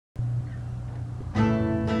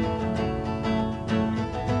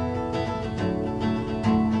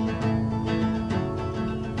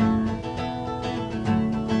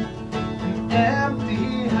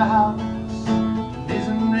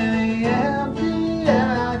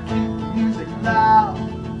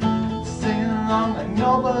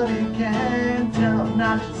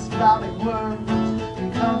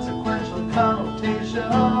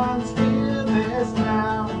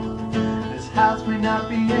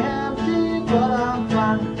but I'm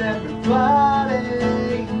fine with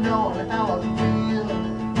everybody knowing how I feel.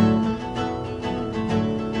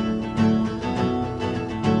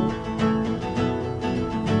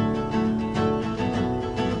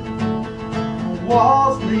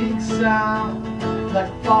 Walls leak sound like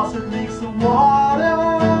a faucet leaks the water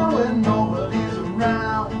when nobody's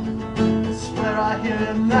around. I swear I hear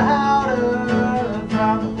it louder,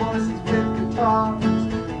 drown the voices with guitars,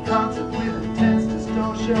 in concert with intense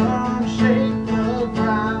distortion, shake the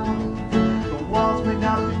ground. The walls may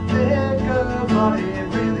not be thicker, but it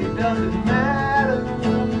really doesn't matter,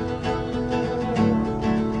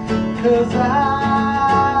 'cause I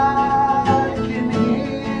can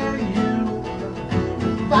hear you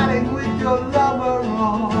fighting with your lover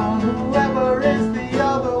on whoever is the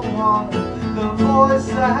other one, the voice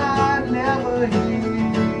I never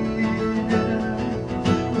hear,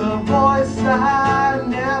 the voice I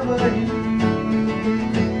never hear.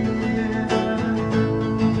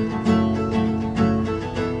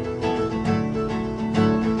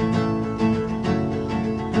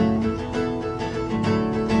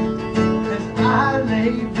 As I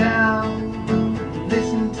lay down,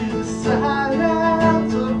 listen to the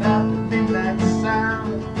silence about the midnight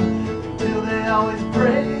sound, until they always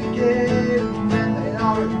break it and then they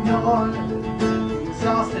are ignored.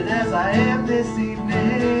 Exhausted as I am this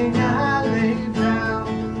evening, I lay down,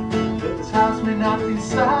 but this house may not be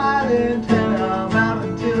silent and I'm out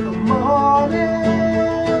until the morning,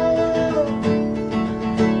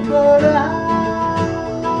 but I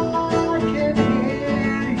can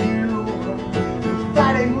hear you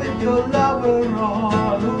fighting with your lover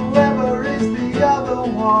or whoever is the other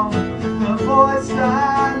one, the voice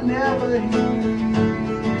I never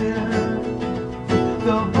hear,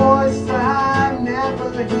 the voice I never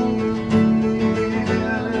hear.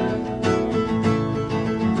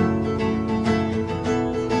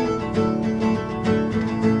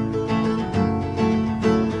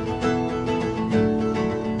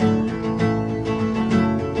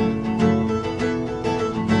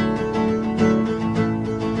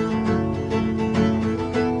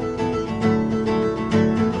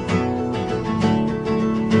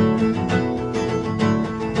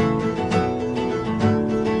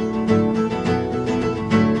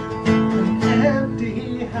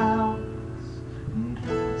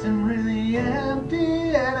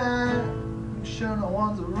 Empty and I'm sure no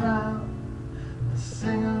one's around. I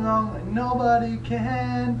sing along like nobody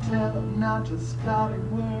can tell. I'm not just spouting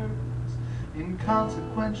words,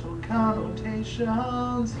 inconsequential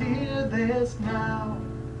connotations. Hear this now.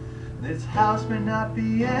 This house may not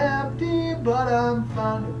be empty, but I'm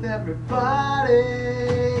fine with everybody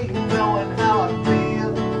knowing how I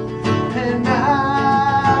feel. And I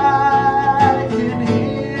can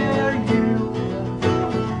hear you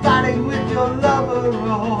fighting with your lover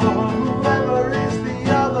or whoever is the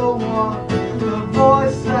other one, the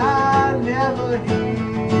voice I never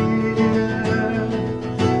hear,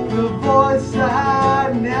 the voice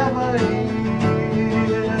I never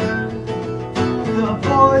hear, the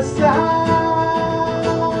voice I